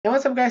Hey,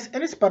 what's up guys,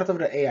 in this part of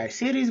the AI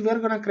series we're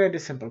gonna create a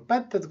simple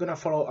pet that's gonna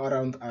follow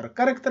around our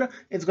character.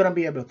 It's gonna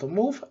be able to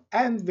move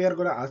and we're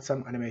gonna add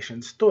some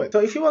animations to it.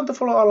 So if you want to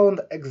follow along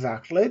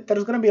exactly,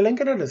 there's gonna be a link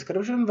in the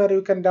description where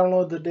you can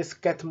download this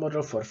cat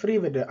model for free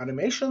with the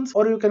animations,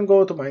 or you can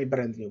go to my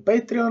brand new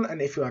Patreon,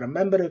 and if you are a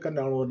member you can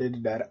download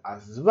it there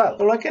as well.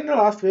 So like in the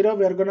last video,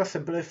 we're gonna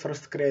simply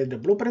first create the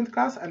blueprint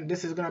class, and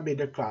this is gonna be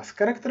the class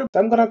character. So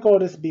I'm gonna call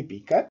this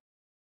BP cat.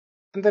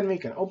 And then we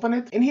can open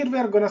it. In here we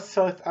are gonna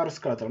select our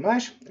skeletal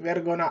mesh. We are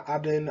gonna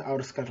add in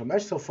our skeletal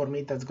mesh. So for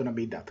me that's gonna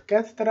be that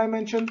cat that I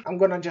mentioned. I'm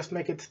gonna just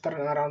make it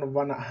turn around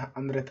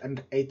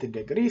 180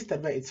 degrees.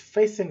 That way it's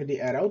facing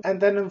the arrow.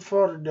 And then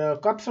for the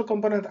capsule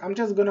component, I'm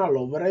just gonna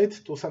lower it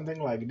to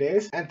something like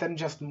this, and then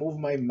just move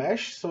my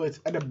mesh so it's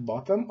at the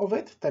bottom of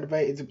it. That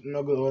way it's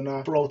not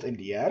gonna float in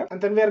the air.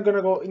 And then we are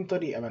gonna go into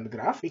the event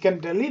graph. We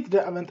can delete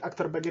the event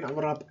actor begin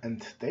overlap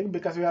and tick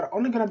because we are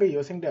only gonna be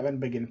using the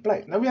event begin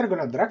play. Now we are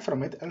gonna drag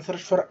from it and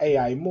search for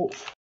AI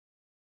move.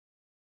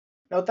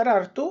 Now there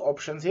are two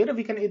options here.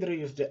 We can either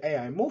use the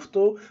AI move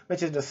tool,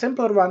 which is the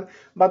simpler one,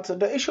 but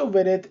the issue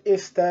with it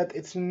is that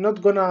it's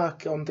not gonna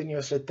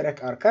continuously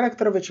track our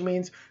character, which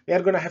means we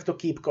are gonna have to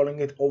keep calling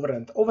it over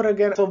and over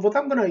again. So what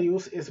I'm gonna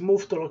use is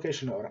move to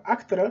location or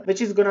actor, which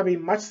is gonna be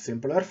much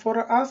simpler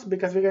for us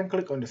because we can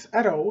click on this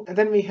arrow and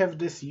then we have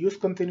this use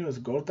continuous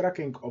goal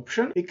tracking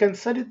option. We can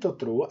set it to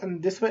true,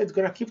 and this way it's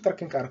gonna keep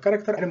tracking our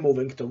character and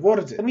moving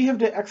towards it. Then we have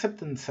the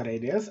acceptance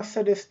radius. I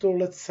set this to,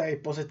 let's say,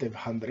 positive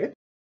 100.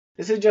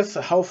 This is just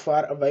how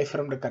far away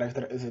from the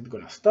character is it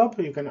gonna stop.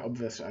 You can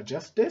obviously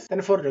adjust this.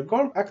 Then for the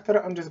goal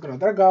actor, I'm just gonna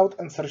drag out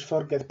and search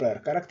for get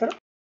player character.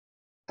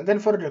 And then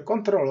for the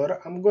controller,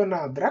 I'm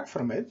gonna drag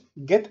from it,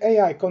 get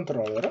AI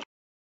controller.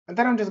 And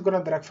then I'm just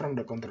gonna drag from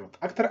the controlled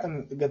actor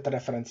and get the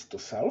reference to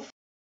self.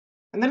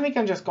 And then we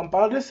can just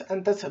compile this,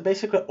 and that's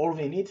basically all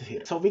we need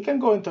here. So we can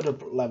go into the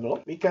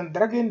level, we can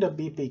drag in the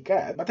BP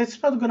cat, but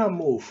it's not gonna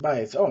move by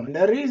its own. And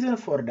the reason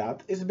for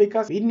that is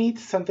because we need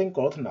something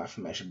called nav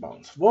mesh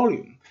bounce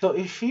volume. So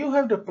if you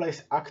have the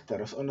place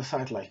actors on the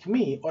side like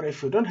me, or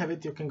if you don't have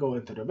it, you can go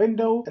into the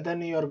window, and then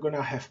you're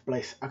gonna have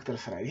place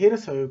actors right here,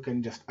 so you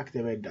can just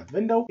activate that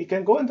window. You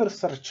can go into the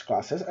search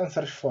classes and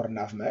search for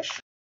nav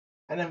mesh.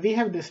 And then we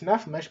have this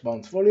nav mesh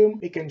bounce volume.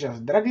 We can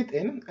just drag it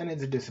in, and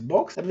it's this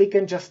box that we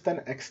can just then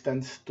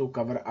extend to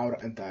cover our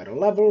entire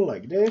level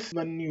like this.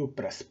 When you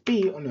press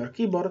P on your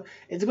keyboard,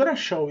 it's gonna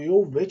show you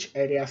which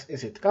areas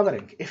is it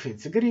covering. If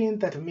it's green,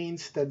 that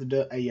means that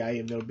the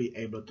AI will be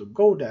able to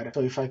go there.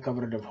 So if I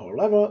cover the whole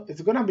level,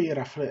 it's gonna be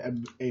roughly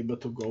able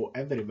to go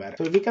everywhere.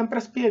 So we can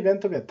press P again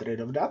to get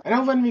rid of that. And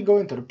now when we go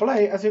into the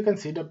play, as you can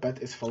see, the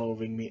pet is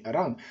following me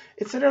around.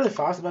 It's really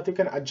fast, but you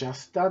can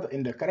adjust that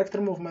in the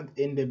character movement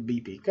in the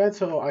BP cat.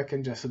 So I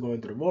can just go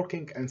into the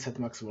walking and set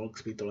max walk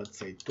speed to, let's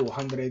say,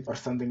 200 or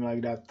something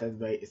like that. That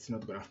way it's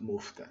not gonna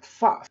move that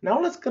fast. Now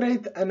let's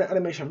create an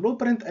animation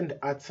blueprint and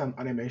add some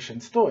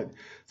animations to it.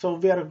 So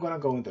we are gonna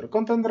go into the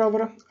content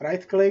drawer,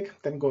 right click,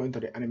 then go into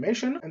the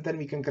animation, and then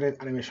we can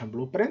create animation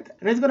blueprint.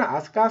 And it's gonna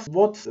ask us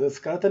what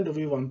skeleton do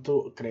we want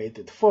to create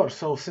it for.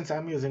 So since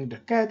I'm using the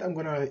cat, I'm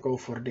gonna go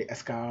for the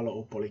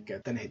Escalo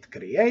polycat and hit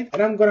create.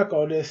 And I'm gonna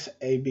call this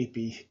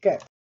ABP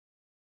cat.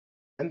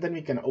 And then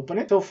we can open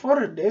it. So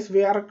for this,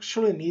 we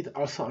actually need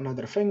also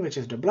another thing, which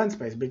is the blend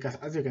space, because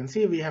as you can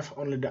see, we have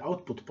only the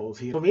output pose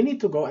here. So we need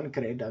to go and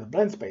create that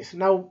blend space.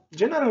 Now,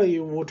 generally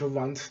you would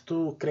want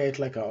to create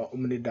like a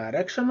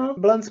omnidirectional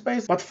blend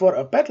space, but for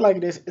a pet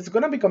like this, it's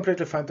gonna be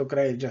completely fine to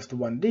create just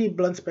 1D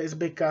blend space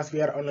because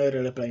we are only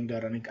really playing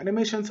the running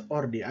animations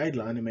or the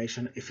idle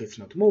animation if it's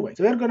not moving.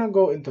 So we're gonna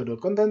go into the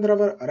content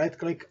drawer, right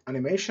click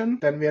animation,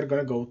 then we are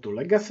gonna go to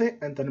legacy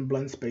and then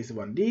blend space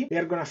 1D. We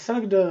are gonna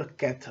select the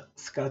cat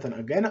skeleton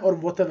again, or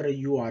whatever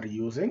you are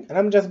using, and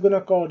I'm just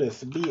gonna call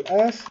this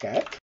BS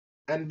cat,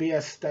 and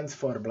BS stands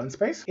for blend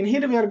space. In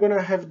here we are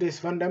gonna have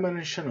this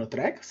one-dimensional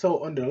track.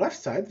 So on the left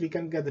side we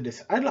can get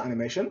this idle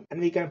animation, and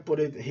we can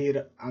put it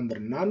here under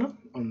none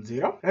on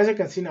 0. And as you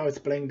can see, now it's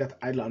playing that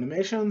idle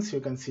animations. You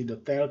can see the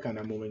tail kind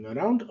of moving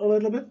around a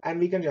little bit, and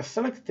we can just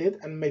select it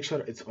and make sure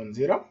it's on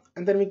 0.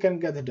 And then we can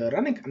get the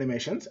running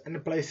animations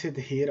and place it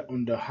here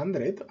on the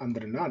 100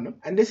 under none.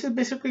 And this is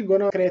basically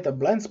gonna create a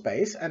blend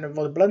space, and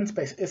what blend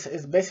space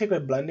is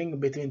basically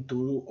blending between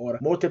two or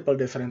multiple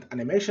different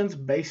animations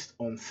based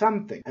on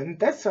something. And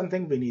that's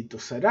something we need to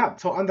set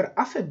up. So under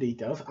asset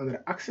details,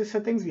 under axis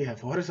settings, we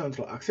have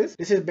horizontal axis.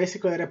 This is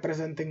basically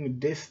representing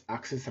this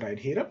axis right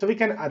here. So we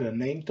can add a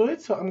name to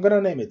it. So I'm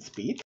gonna name it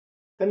speed.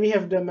 Then we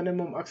have the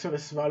minimum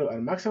axis value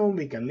and maximum.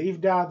 We can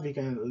leave that, we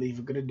can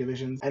leave grid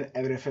divisions and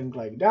everything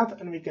like that,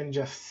 and we can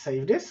just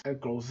save this and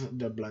close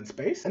the blend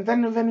space. And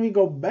then when we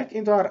go back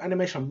into our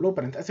animation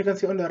blueprint, as you can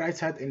see on the right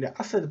side in the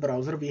asset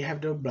browser, we have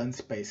the blend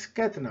space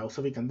cat now,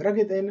 so we can drag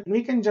it in and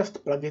we can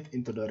just plug it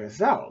into the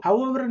result.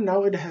 However,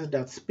 now it has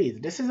that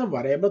speed. This is a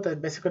variable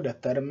that basically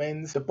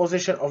determines the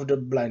position of the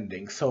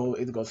blending. So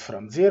it goes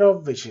from 0,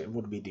 which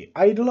would be the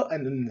idle,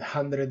 and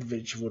 100,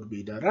 which would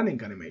be the running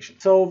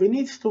animation. So we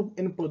need to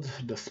input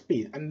the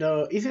speed. And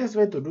the easiest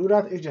way to do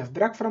that is just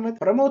drag from it,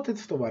 promote it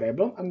to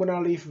variable. I'm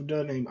gonna leave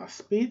the name as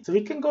speed. So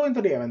we can go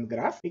into the event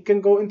graph. We can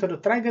go into the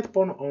try get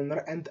pawn owner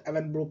and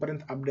event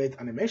blueprint update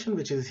animation,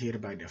 which is here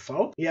by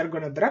default. We are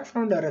gonna drag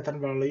from the return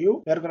value.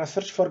 We are gonna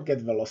search for get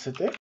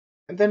velocity,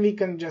 and then we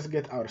can just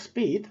get our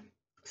speed,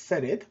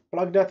 set it,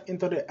 plug that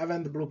into the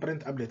event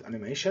blueprint update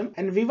animation,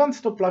 and we want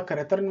to plug a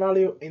return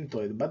value into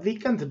it, but we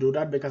can't do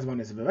that because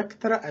one is a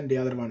vector and the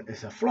other one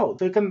is a float.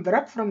 So you can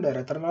drag from the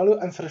return value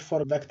and search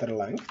for vector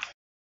length,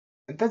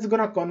 and that's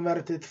gonna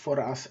convert it for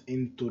us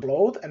into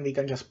float, and we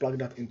can just plug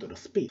that into the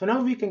speed. So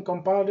now we can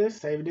compile this,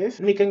 save this,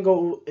 and we can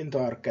go into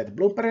our CAD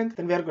blueprint.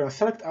 Then we are gonna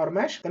select our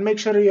mesh, then make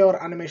sure your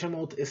animation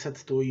mode is set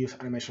to use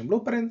animation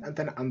blueprint, and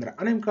then under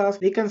anim class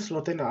we can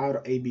slot in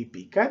our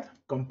ABP CAD,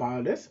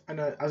 compile this, and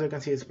as you can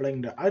see it's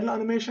playing the idle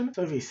animation.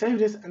 So if we save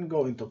this and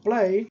go into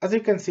play, as you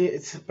can see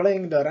it's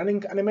playing the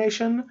running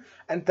animation,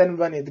 and then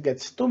when it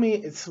gets to me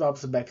it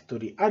swaps back to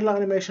the idle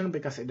animation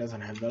because it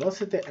doesn't have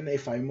velocity, and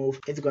if I move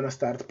it's gonna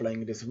start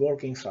playing this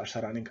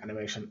walking/running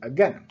animation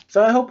again.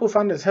 So I hope you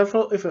found this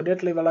helpful. If you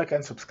did, leave a like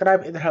and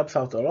subscribe, it helps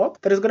out a lot.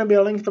 There is gonna be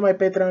a link to my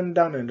Patreon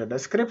down in the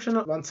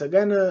description. Once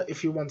again,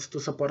 if you want to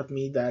support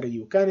me there,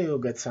 you can, you'll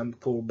get some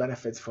cool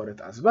benefits for it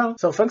as well.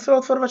 So thanks a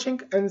lot for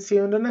watching and see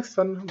you in the next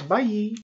one. Bye!